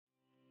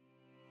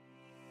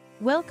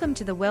Welcome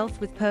to the Wealth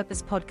with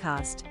Purpose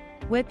podcast,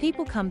 where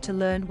people come to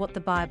learn what the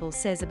Bible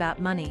says about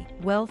money,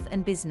 wealth,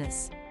 and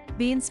business.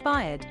 Be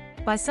inspired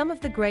by some of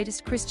the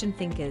greatest Christian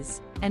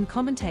thinkers and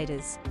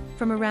commentators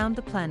from around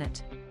the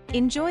planet.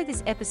 Enjoy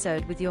this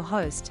episode with your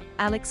host,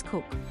 Alex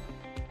Cook.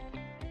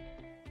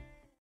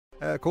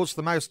 Of course,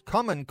 the most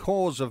common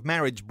cause of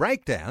marriage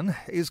breakdown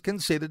is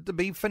considered to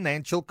be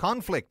financial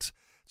conflict.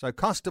 So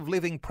cost of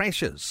living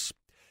pressures,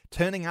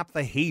 turning up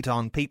the heat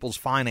on people's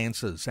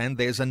finances, and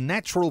there's a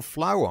natural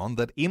flow on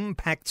that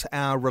impacts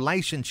our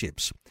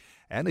relationships.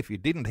 And if you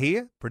didn't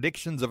hear,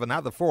 predictions of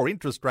another 4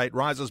 interest rate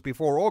rises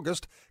before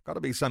August, got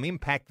to be some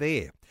impact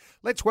there.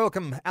 Let's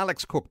welcome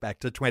Alex Cook back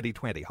to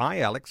 2020.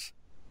 Hi, Alex.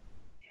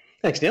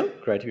 Thanks, Neil.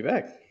 Great to be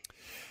back.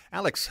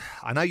 Alex,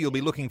 I know you'll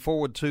be looking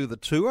forward to the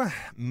tour,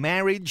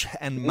 Marriage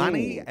and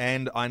Money,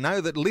 and I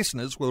know that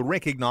listeners will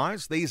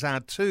recognise these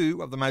are 2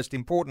 of the most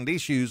important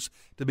issues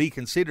to be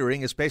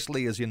considering,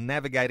 especially as you're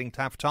navigating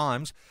tough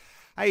times.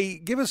 Hey,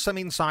 give us some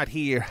insight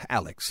here,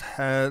 Alex.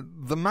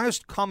 The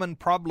most common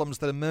problems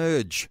that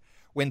emerge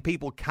when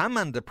people come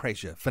under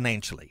pressure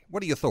financially.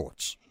 What are your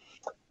thoughts?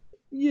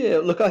 Yeah,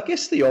 look, I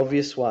guess the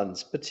obvious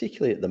ones,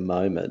 particularly at the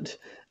moment,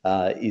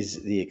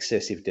 is the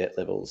excessive debt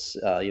levels.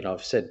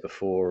 I've said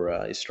before,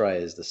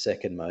 Australia is the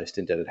second most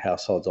indebted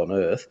households on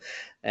earth.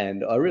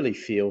 And I really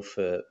feel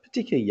for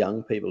particularly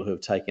young people who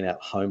have taken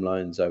out home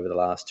loans over the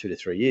last 2 to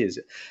 3 years.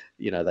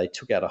 They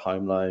took out a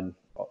home loan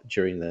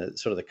during the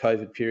sort of the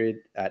COVID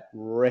period at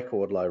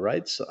record low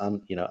rates,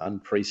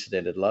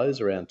 unprecedented lows,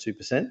 around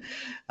 2%.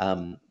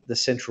 The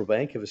Central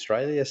Bank of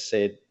Australia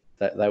said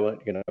that they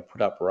weren't going to put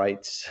up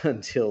rates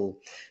until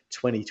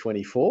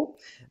 2024.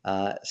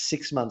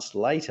 6 months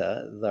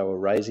later, they were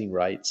raising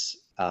rates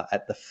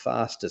at the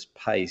fastest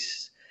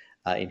pace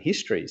in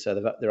history.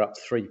 So they're up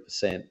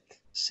 3%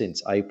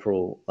 since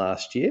April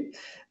last year.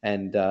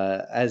 And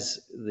as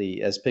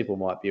people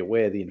might be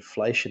aware, the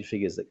inflation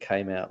figures that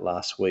came out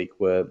last week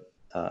were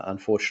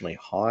unfortunately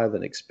higher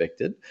than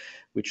expected,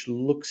 which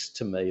looks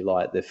to me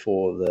like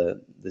therefore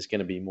there's going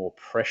to be more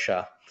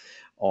pressure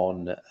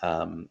on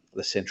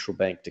the central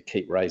bank to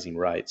keep raising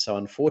rates. So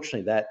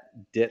unfortunately,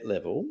 that debt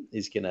level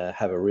is going to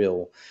have a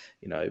real,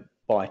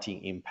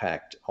 biting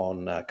impact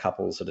on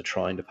couples that are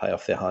trying to pay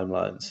off their home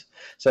loans.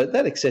 So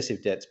that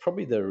excessive debt's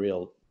probably the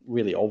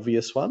really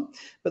obvious one.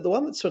 But the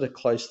one that's sort of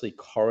closely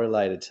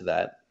correlated to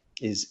that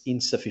is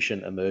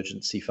insufficient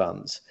emergency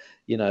funds.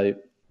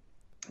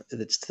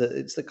 It's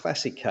the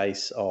classic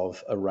case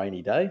of a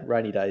rainy day.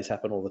 Rainy days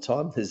happen all the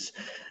time. There's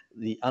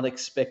the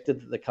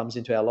unexpected that comes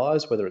into our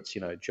lives, whether it's,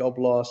 job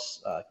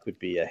loss, could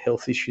be a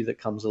health issue that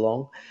comes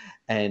along,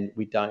 and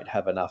we don't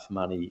have enough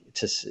money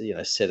to,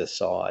 set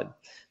aside.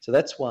 So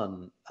that's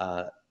one.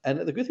 And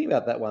the good thing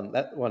about that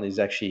one is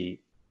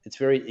actually, it's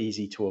very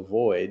easy to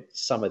avoid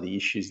some of the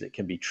issues that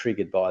can be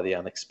triggered by the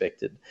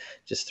unexpected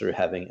just through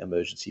having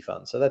emergency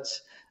funds. So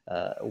that's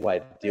a way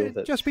to deal with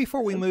it. Just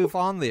before we move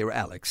on there,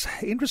 Alex,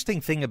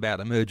 interesting thing about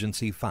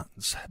emergency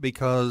funds,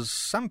 because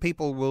some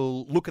people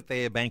will look at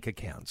their bank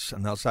accounts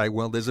and they'll say,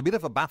 well, there's a bit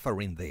of a buffer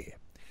in there.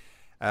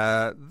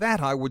 That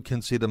I would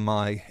consider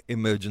my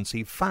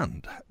emergency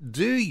fund.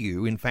 Do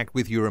you, in fact,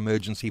 with your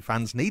emergency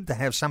funds, need to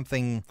have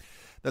something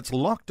that's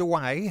locked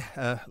away,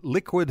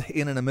 liquid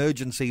in an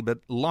emergency, but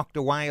locked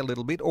away a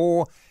little bit?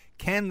 Or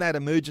can that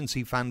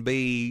emergency fund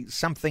be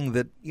something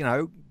that,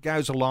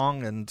 goes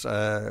along and,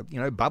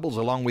 bubbles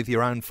along with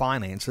your own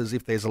finances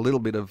if there's a little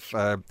bit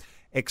of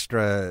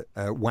extra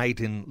weight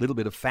in, a little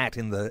bit of fat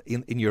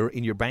in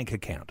your bank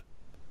account?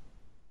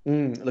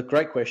 Look,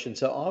 great question.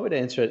 So I would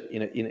answer it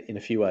in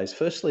a few ways.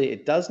 Firstly,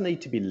 it does need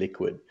to be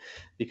liquid,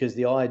 because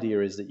the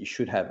idea is that you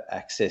should have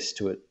access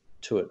to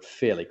it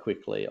fairly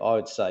quickly. I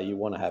would say you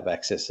want to have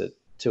access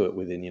to it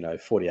within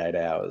 48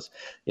 hours.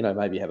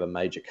 Maybe you have a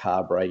major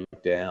car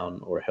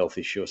breakdown or a health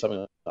issue or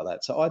something like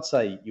that. So I'd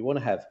say you want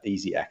to have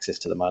easy access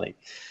to the money.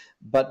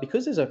 But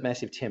because there's a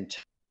massive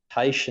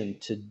temptation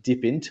to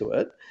dip into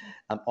it,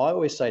 I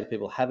always say to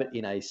people, have it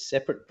in a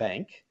separate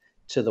bank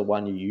to the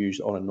one you use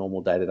on a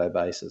normal day-to-day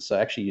basis. So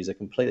actually use a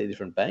completely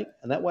different bank,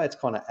 and that way it's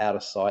kind of out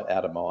of sight,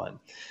 out of mind.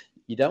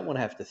 You don't want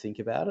to have to think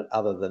about it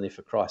other than if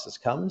a crisis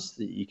comes,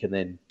 that you can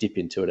then dip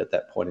into it at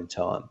that point in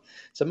time.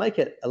 So make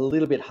it a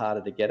little bit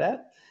harder to get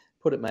at.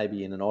 Put it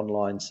maybe in an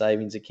online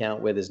savings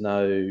account where there's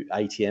no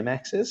ATM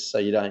access. So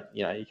you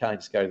can't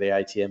just go to the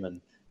ATM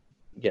and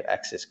get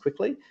access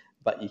quickly,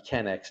 but you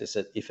can access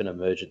it if an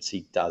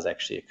emergency does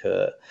actually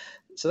occur.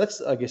 So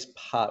that's, I guess,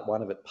 part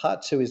one of it.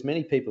 Part two is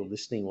many people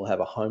listening will have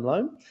a home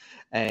loan.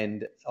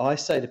 And I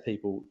say to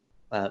people,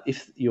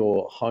 if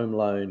your home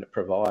loan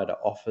provider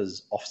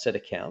offers offset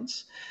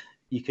accounts,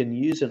 you can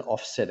use an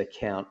offset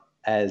account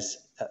as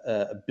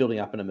building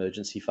up an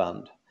emergency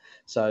fund.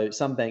 So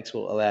some banks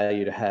will allow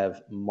you to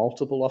have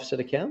multiple offset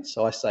accounts.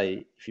 So I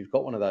say, if you've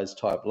got one of those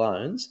type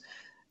loans,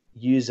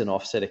 use an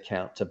offset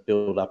account to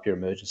build up your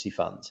emergency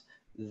funds.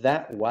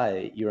 That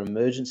way, your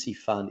emergency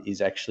fund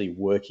is actually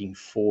working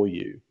for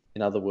you.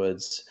 In other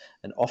words,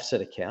 an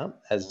offset account,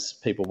 as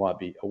people might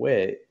be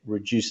aware,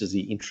 reduces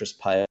the interest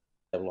payable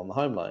on the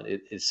home loan.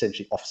 It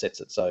essentially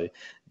offsets it. So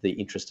the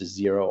interest is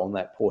zero on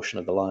that portion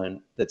of the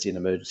loan that's in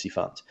emergency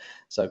funds.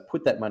 So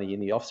put that money in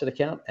the offset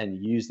account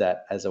and use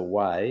that as a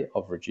way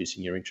of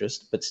reducing your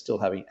interest, but still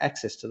having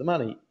access to the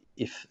money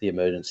if the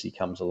emergency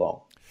comes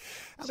along.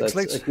 Alex, so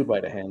it's a good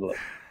way to handle it.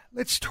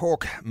 Let's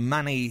talk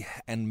money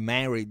and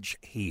marriage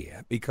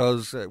here,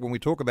 because when we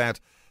talk about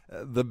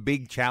the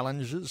big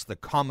challenges, the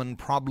common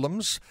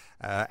problems,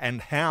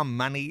 and how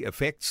money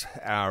affects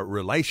our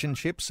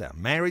relationships, our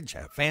marriage,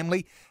 our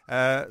family,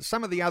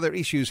 some of the other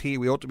issues here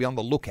we ought to be on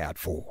the lookout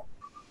for.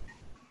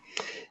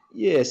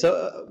 Yeah,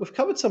 so we've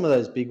covered some of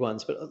those big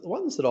ones, but the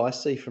ones that I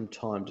see from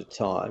time to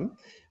time,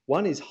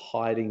 one is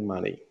hiding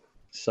money.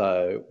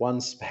 So one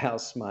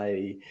spouse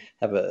may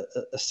have a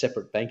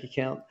separate bank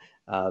account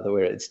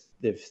where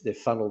they've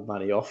funneled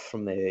money off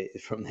from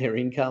their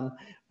income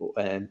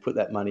and put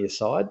that money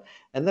aside,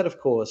 and that of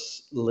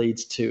course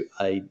leads to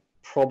a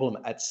problem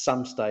at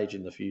some stage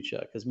in the future.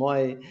 Because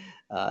my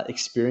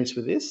experience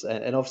with this,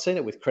 and I've seen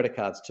it with credit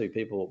cards too,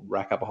 people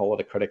rack up a whole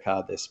lot of credit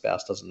card their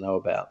spouse doesn't know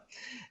about,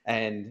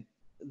 and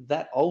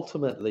that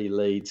ultimately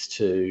leads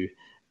to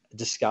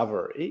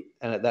discovery,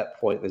 and at that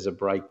point there's a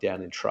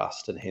breakdown in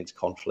trust and hence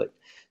conflict.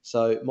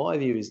 So my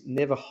view is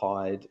never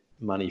hide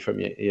money from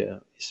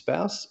your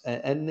spouse,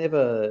 and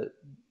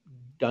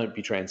don't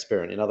be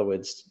transparent. In other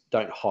words,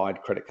 don't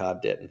hide credit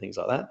card debt and things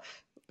like that,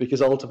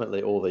 because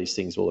ultimately all these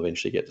things will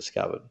eventually get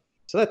discovered.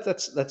 So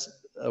that's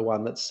a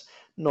one that's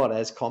not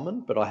as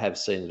common, but I have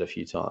seen it a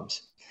few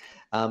times.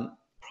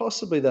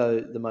 Possibly,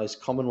 though, the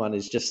most common one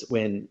is just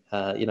when,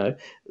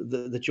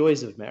 the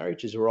joys of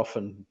marriage is we're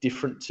often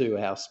different to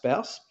our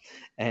spouse,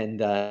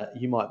 and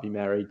you might be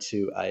married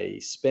to a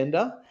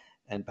spender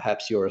and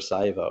perhaps you're a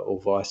saver, or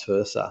vice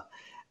versa.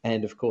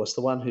 And of course,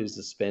 the one who's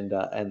the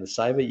spender and the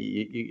saver,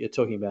 you're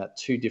talking about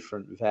two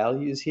different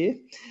values here,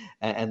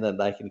 and then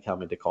they can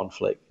come into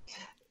conflict.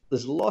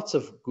 There's lots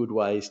of good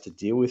ways to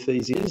deal with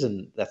these issues,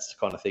 and that's the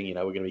kind of thing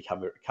we're going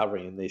to be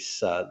covering in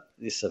this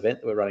event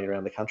that we're running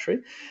around the country.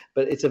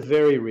 But it's a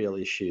very real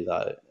issue,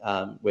 though,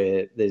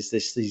 where there's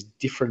this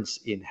difference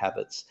in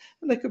habits,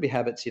 and there could be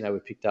habits we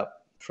picked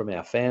up from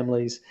our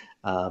families,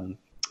 our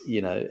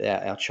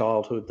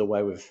childhood, the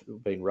way we've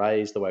been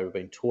raised, the way we've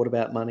been taught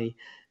about money,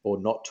 or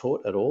not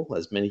taught at all,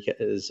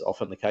 as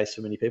often the case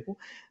for many people.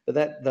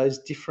 But those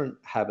different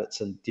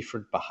habits and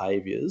different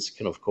behaviours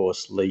can, of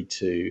course, lead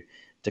to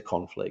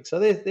conflict. So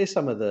they're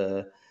some of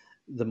the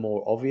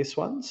more obvious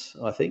ones,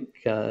 I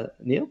think,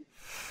 Neil.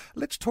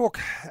 Let's talk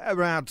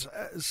about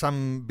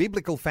some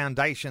biblical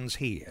foundations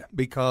here,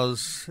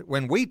 because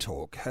when we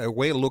talk,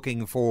 we're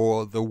looking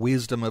for the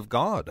wisdom of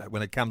God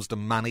when it comes to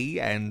money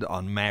and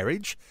on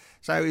marriage.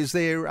 So is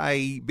there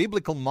a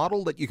biblical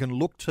model that you can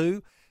look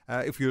to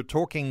if you're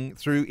talking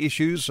through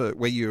issues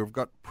where you've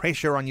got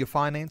pressure on your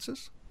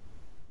finances?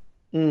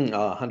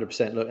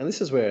 100%. Look, and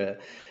this is where,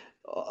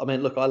 I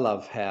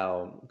love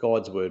how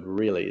God's word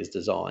really is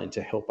designed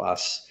to help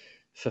us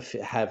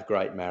have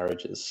great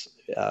marriages.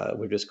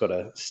 We've just got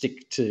to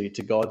stick to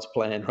God's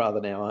plan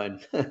rather than our own.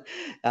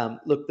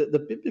 Look,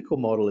 the biblical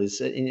model is,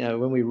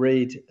 when we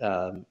read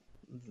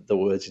the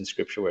words in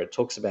Scripture where it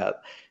talks about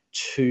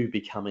two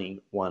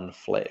becoming one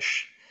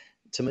flesh,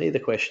 to me the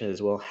question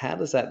is, well, how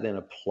does that then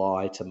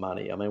apply to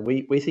money?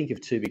 We think of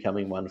two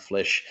becoming one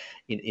flesh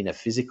in a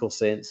physical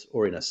sense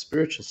or in a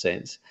spiritual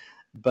sense,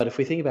 but if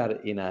we think about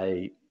it in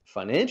a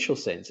financial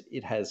sense,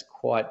 it has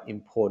quite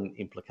important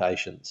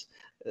implications.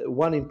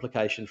 One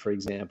implication, for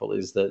example,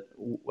 is that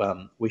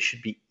we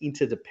should be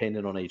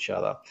interdependent on each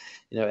other.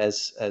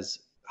 As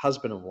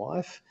husband and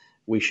wife,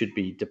 we should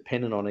be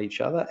dependent on each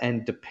other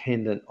and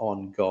dependent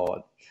on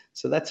God.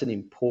 So that's an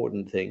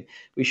important thing.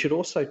 We should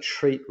also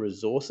treat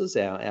resources,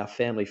 our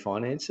family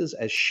finances,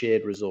 as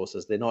shared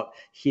resources. They're not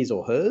his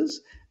or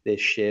hers, they're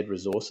shared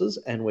resources,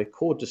 and we're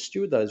called to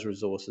steward those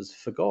resources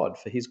for God,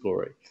 for his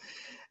glory.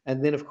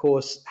 And then, of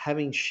course,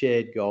 having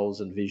shared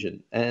goals and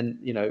vision. And,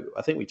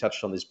 I think we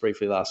touched on this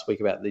briefly last week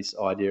about this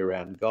idea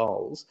around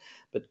goals.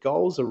 But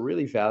goals are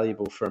really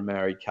valuable for a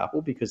married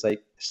couple because they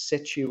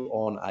set you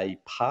on a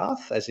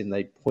path, as in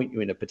they point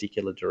you in a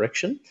particular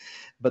direction.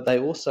 But they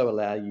also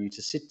allow you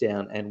to sit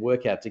down and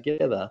work out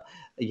together,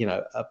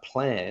 a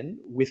plan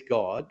with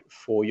God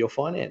for your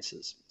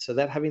finances. So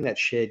that having that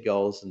shared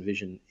goals and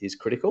vision is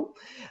critical.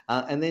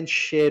 And then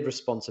shared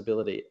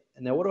responsibility.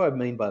 Now, what do I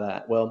mean by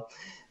that? Well,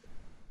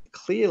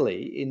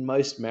 clearly, in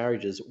most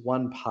marriages,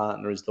 one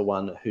partner is the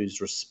one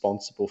who's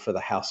responsible for the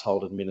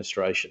household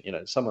administration.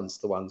 Someone's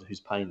the one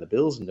who's paying the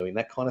bills and doing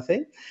that kind of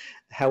thing.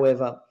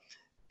 However,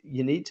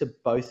 you need to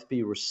both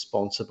be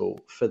responsible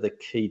for the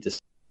key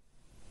decisions.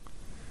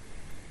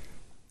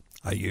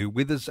 Are you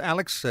with us,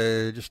 Alex?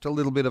 Just a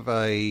little bit of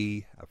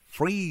a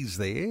freeze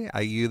there.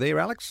 Are you there,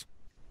 Alex?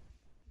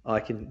 I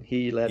can hear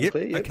you loud and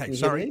clear. Yep. Okay,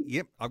 sorry.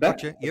 Yep, I've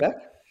got you. Yep. Back?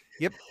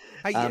 Yep.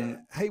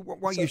 Hey,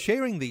 while you're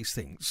sharing these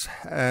things,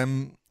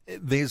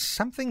 there's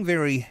something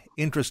very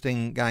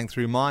interesting going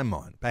through my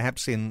mind,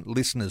 perhaps in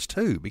listeners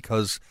too,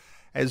 because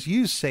as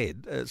you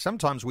said,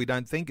 sometimes we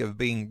don't think of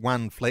being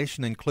one flesh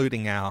and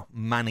including our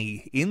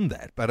money in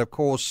that. But of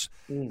course,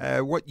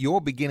 what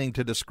you're beginning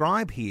to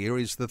describe here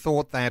is the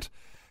thought that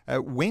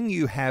when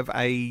you have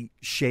a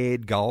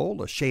shared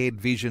goal, a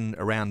shared vision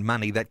around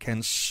money, that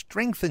can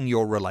strengthen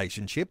your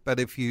relationship. But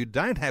if you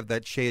don't have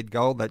that shared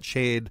goal, that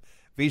shared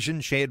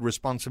vision, shared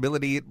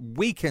responsibility, it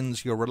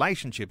weakens your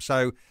relationship.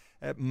 So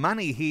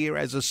money here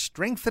as a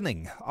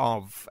strengthening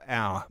of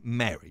our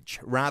marriage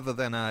rather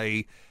than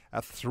a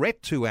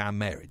threat to our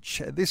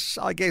marriage. This,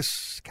 I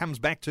guess, comes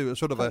back to a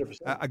sort of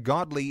a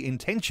godly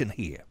intention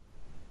here.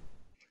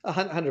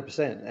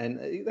 100%.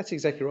 And that's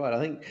exactly right. I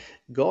think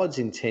God's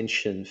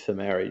intention for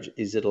marriage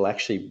is it'll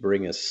actually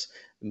bring us,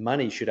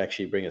 money should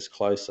actually bring us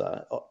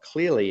closer.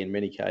 Clearly, in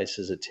many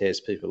cases, it tears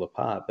people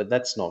apart, but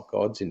that's not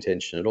God's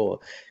intention at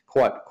all.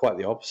 Quite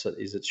the opposite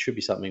is it should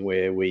be something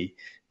where we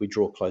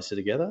draw closer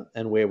together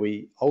and where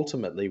we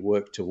ultimately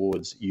work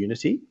towards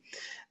unity.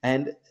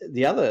 And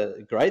the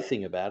other great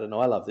thing about it, and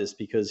I love this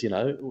because,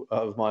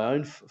 of my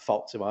own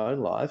faults in my own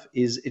life,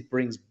 is it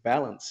brings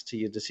balance to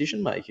your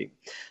decision making.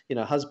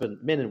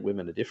 Men and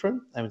women are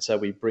different. And so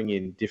we bring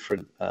in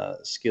different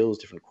skills,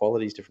 different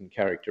qualities, different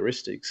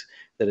characteristics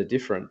that are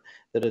different,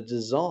 that are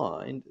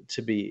designed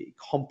to be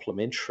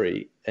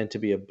complementary and to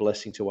be a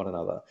blessing to one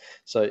another.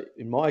 So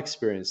in my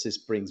experience, this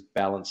brings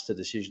balance to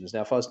decisions.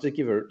 Now, if I was to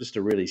give just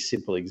a really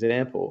simple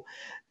example,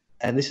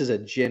 and this is a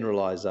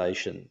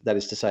generalization, that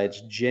is to say it's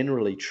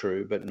generally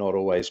true, but not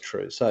always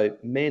true. So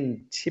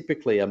men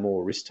typically are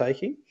more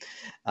risk-taking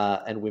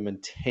and women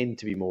tend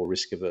to be more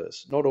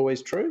risk-averse. Not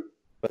always true,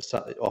 but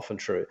often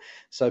true.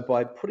 So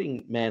by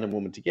putting man and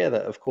woman together,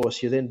 of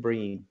course, you're then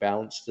bringing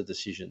balance to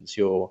decisions.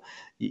 You're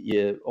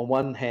on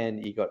one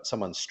hand, you got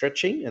someone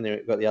stretching, and then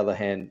you've got the other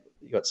hand,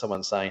 you got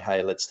someone saying,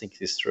 hey, let's think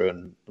this through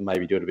and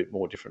maybe do it a bit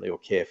more differently or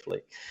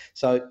carefully.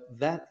 So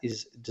that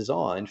is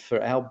designed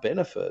for our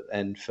benefit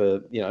and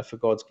for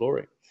God's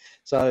glory.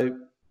 So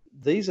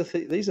these are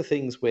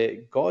things where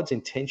God's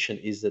intention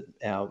is that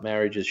our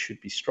marriages should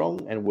be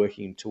strong and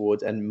working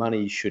towards, and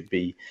money should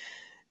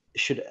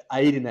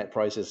aid in that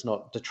process,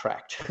 not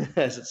detract,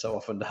 as it so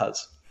often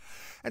does.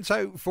 And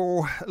so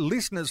for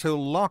listeners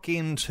who'll lock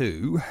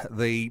into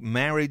the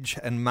Marriage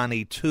and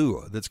Money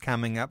Tour that's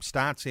coming up,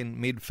 starts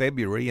in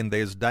mid-February, and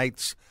there's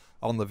dates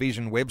on the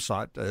Vision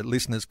website.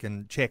 Listeners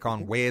can check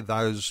on where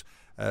those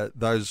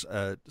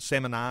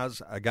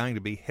seminars are going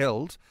to be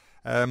held.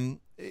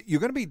 You're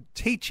going to be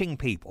teaching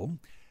people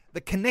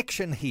the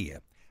connection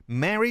here,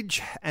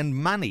 marriage and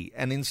money.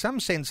 And in some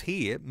sense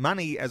here,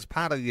 money as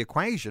part of the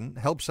equation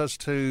helps us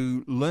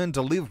to learn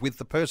to live with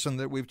the person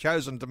that we've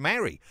chosen to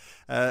marry.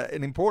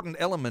 An important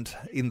element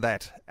in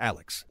that,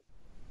 Alex.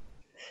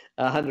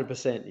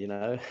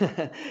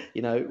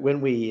 100%.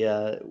 When we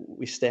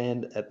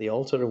stand at the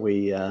altar and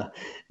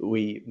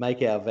we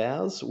make our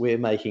vows, we're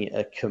making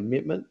a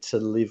commitment to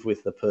live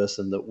with the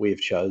person that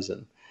we've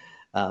chosen.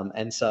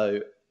 And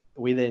so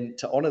we then,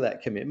 to honour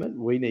that commitment,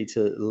 we need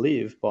to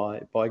live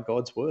by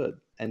God's word.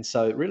 And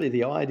so really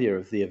the idea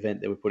of the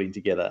event that we're putting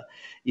together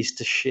is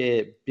to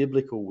share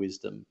biblical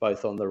wisdom,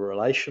 both on the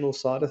relational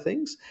side of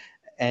things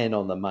and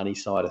on the money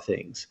side of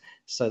things.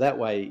 So that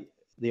way,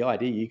 the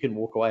idea, you can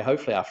walk away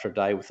hopefully after a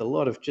day with a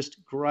lot of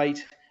just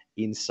great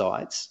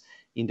insights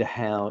into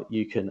how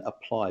you can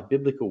apply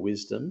biblical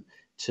wisdom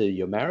to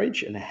your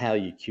marriage and how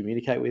you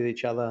communicate with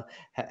each other,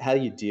 how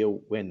you deal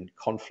when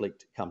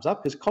conflict comes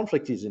up, because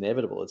conflict is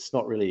inevitable. It's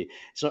not a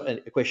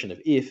question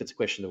of if, it's a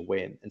question of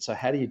when. And so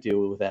how do you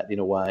deal with that in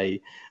a way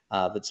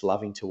that's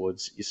loving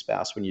towards your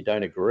spouse when you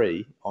don't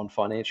agree on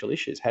financial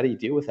issues? How do you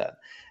deal with that?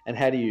 And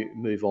how do you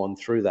move on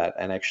through that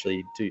and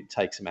actually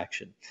take some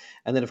action?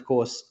 And then, of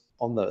course,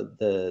 on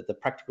the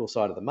practical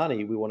side of the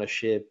money, we want to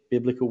share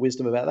biblical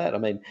wisdom about that. I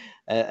mean,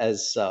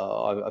 as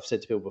I've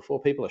said to people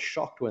before, people are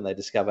shocked when they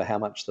discover how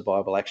much the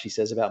Bible actually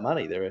says about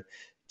money. There are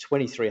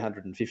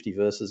 2,350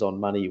 verses on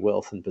money,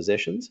 wealth, and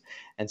possessions.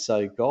 And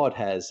so God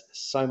has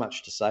so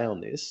much to say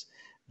on this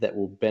that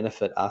will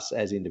benefit us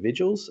as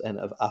individuals and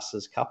of us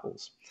as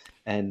couples,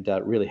 and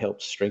really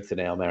help strengthen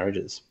our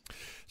marriages.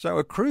 So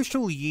a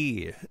crucial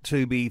year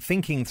to be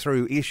thinking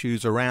through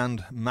issues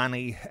around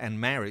money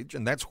and marriage,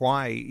 and that's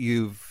why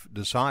you've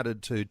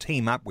decided to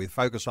team up with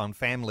Focus on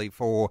Family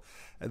for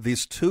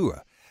this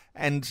tour.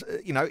 And,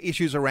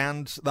 issues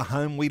around the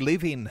home we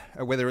live in,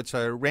 whether it's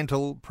a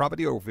rental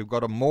property or if we've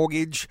got a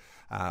mortgage,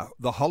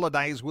 the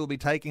holidays we'll be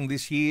taking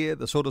this year,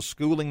 the sort of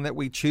schooling that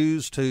we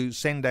choose to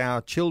send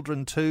our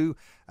children to,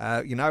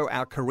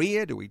 our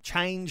career, do we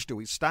change, do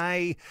we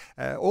stay,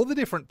 all the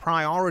different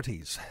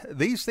priorities.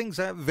 These things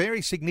are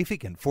very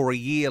significant for a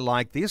year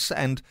like this.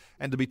 And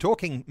to be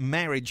talking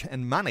marriage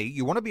and money,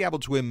 you want to be able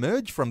to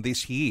emerge from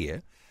this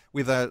year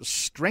with a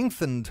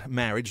strengthened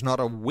marriage, not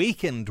a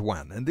weakened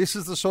one. And this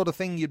is the sort of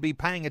thing you'd be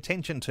paying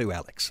attention to,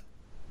 Alex.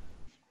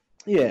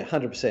 Yeah,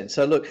 100%.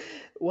 So look,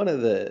 one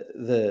of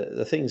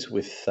the things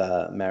with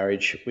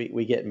marriage,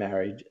 we get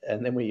married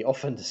and then we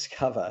often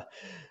discover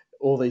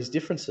all these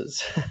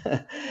differences.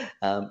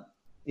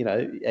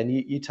 and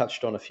you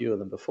touched on a few of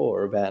them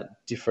before about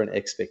different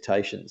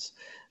expectations.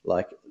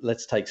 Like,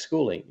 let's take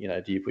schooling.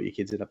 Do you put your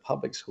kids in a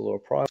public school or a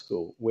private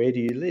school? Where do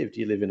you live?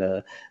 Do you live in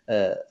a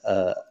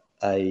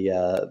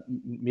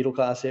middle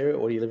class area,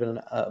 or do you live in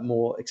a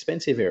more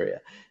expensive area?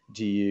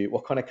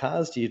 What kind of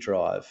cars do you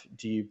drive?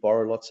 Do you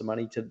borrow lots of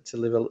money to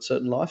live a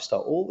certain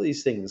lifestyle? All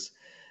these things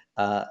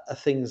are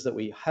things that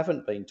we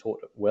haven't been taught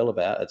well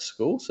about at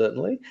school,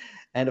 certainly.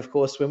 And of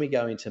course, when we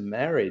go into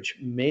marriage,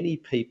 many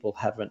people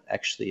haven't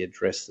actually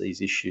addressed these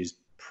issues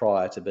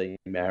prior to being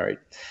married.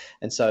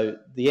 And so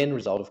the end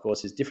result, of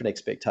course, is different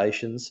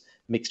expectations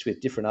mixed with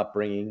different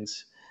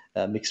upbringings,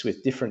 mixed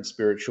with different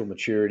spiritual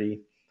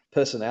maturity,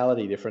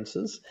 personality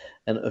differences,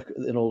 and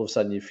all of a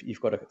sudden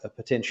you've got a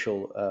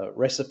potential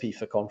recipe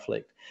for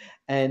conflict.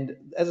 And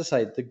as I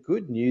say, the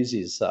good news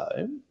is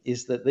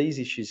that these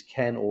issues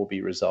can all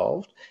be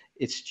resolved.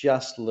 It's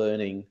just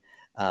learning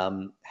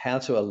how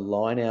to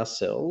align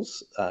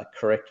ourselves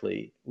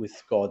correctly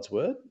with God's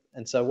word.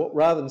 And so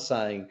rather than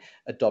saying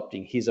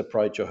adopting his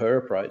approach or her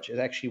approach, it's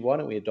actually, why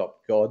don't we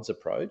adopt God's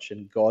approach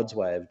and God's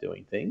way of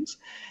doing things,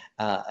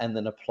 and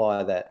then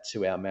apply that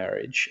to our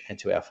marriage and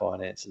to our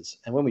finances.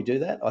 And when we do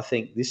that, I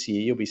think this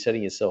year you'll be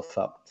setting yourself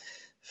up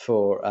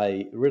for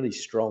a really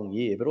strong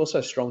year, but also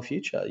a strong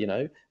future.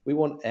 We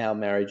want our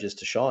marriages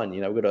to shine.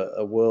 We've got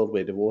a world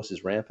where divorce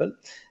is rampant,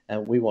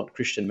 and we want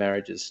Christian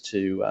marriages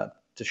to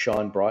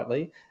shine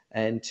brightly,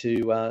 and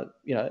to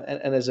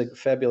and as a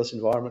fabulous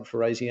environment for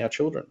raising our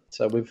children.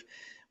 So we've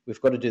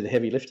got to do the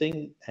heavy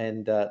lifting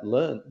and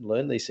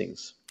learn these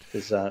things,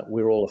 because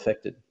we're all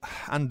affected.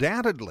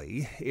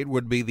 Undoubtedly, it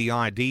would be the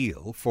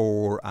ideal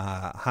for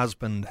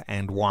husband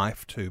and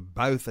wife to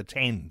both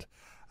attend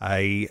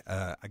a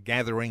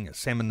gathering, a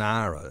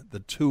seminar, the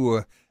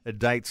tour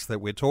dates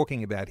that we're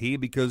talking about here,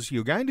 because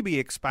you're going to be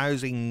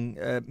exposing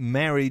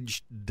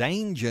marriage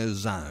danger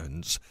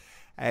zones.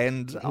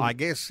 And I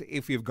guess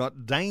if you've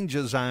got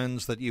danger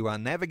zones that you are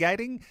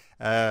navigating,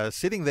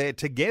 sitting there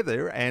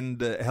together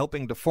and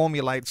helping to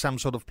formulate some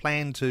sort of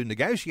plan to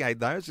negotiate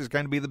those is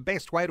going to be the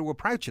best way to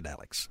approach it,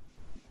 Alex.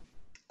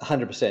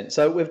 100%.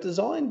 So we've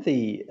designed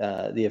the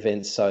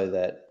events so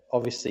that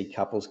obviously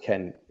couples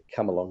can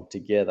come along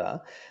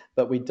together,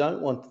 but we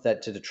don't want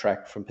that to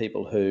detract from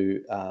people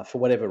who, for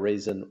whatever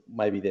reason,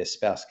 maybe their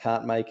spouse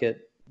can't make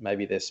it,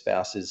 maybe their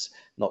spouse is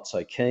not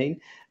so keen.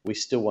 We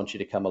still want you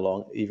to come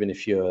along, even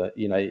if you're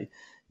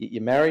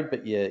married,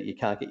 but you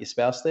can't get your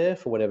spouse there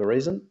for whatever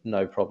reason.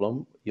 No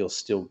problem. You'll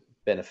still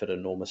benefit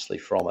enormously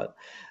from it.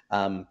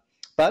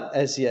 But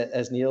as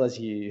Neil, as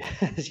you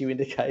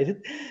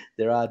indicated,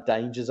 there are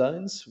danger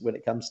zones when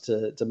it comes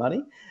to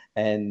money.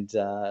 And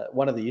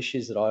one of the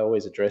issues that I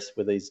always address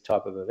with these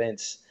type of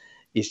events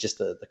is just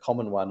the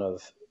common one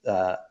of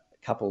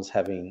couples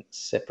having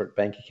separate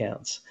bank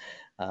accounts.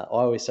 I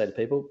always say to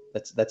people,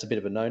 that's a bit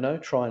of a no-no.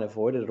 Try and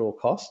avoid it at all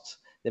costs.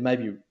 There may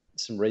be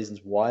some reasons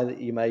why that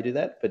you may do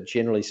that, but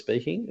generally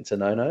speaking, it's a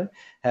no-no.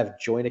 Have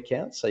joint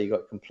accounts, so you've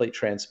got complete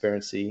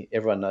transparency.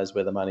 Everyone knows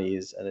where the money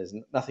is, and there's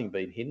nothing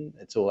being hidden.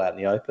 It's all out in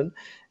the open,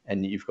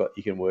 and you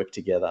can work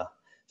together.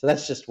 So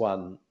that's just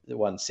one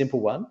simple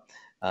one.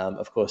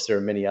 Of course, there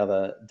are many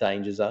other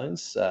danger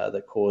zones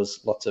that cause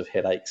lots of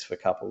headaches for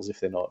couples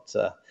if they're not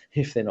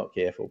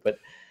careful. But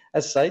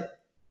as I say,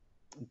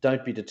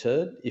 don't be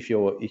deterred if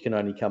you can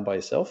only come by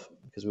yourself,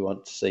 because we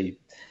want to see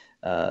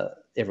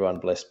everyone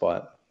blessed by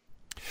it.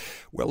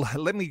 Well,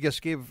 let me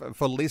just give,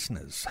 for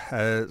listeners,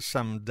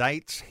 some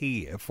dates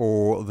here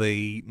for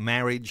the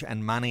marriage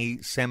and money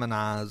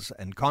seminars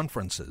and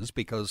conferences,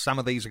 because some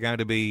of these are going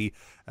to be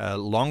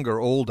longer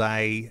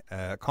all-day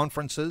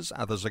conferences,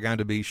 others are going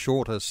to be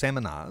shorter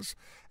seminars.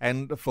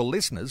 And for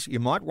listeners, you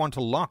might want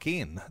to lock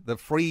in the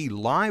free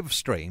live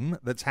stream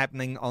that's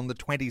happening on the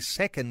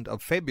 22nd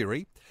of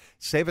February,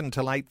 7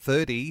 till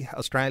 8:30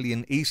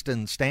 Australian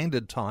Eastern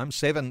Standard Time,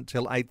 7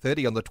 till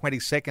 8:30 on the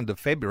 22nd of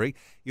February.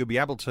 You'll be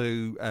able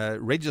to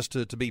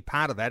register to be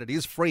part of that. It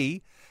is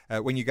free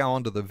when you go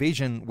onto the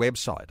Vision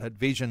website at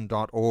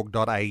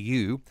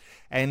vision.org.au,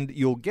 and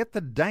you'll get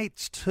the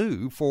dates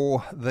too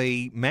for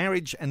the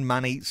marriage and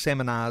money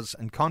seminars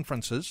and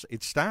conferences.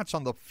 It starts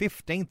on the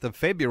 15th of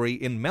February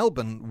in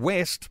Melbourne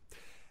West,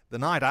 the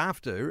night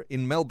after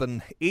in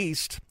Melbourne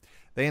East,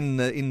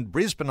 then in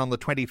Brisbane on the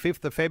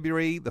 25th of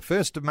February, the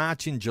 1st of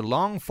March in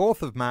Geelong,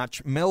 4th of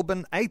March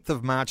Melbourne, 8th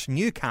of March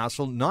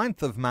Newcastle,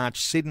 9th of March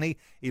Sydney,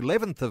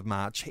 11th of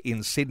March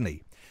in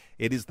Sydney.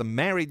 It is the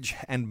Marriage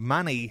and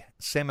Money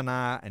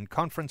Seminar and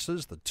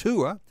Conferences, the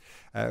tour,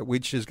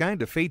 which is going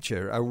to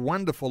feature a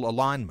wonderful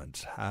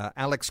alignment.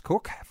 Alex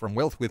Cook from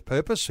Wealth with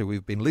Purpose, who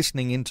we've been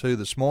listening into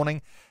this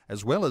morning,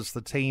 as well as the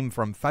team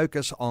from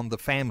Focus on the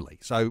Family.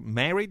 So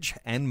marriage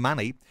and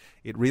money,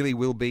 it really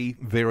will be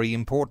very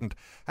important.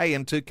 Hey,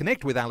 and to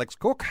connect with Alex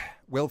Cook,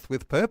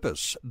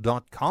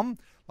 wealthwithpurpose.com.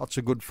 Lots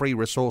of good free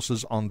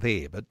resources on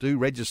there, but do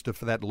register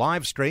for that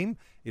live stream.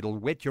 It'll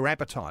whet your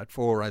appetite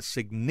for a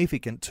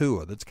significant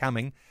tour that's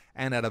coming,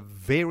 and at a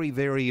very,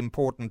 very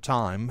important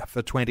time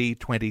for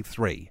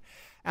 2023.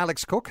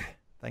 Alex Cook,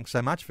 thanks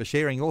so much for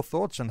sharing your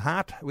thoughts and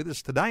heart with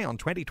us today on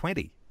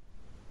 2020.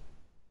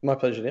 My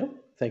pleasure, Neil.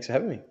 Thanks for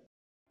having me.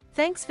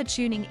 Thanks for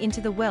tuning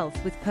into the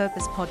Wealth with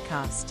Purpose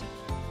podcast.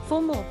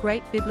 For more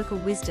great biblical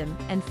wisdom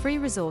and free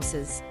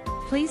resources,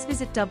 please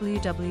visit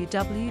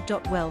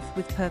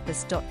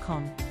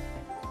www.wealthwithpurpose.com.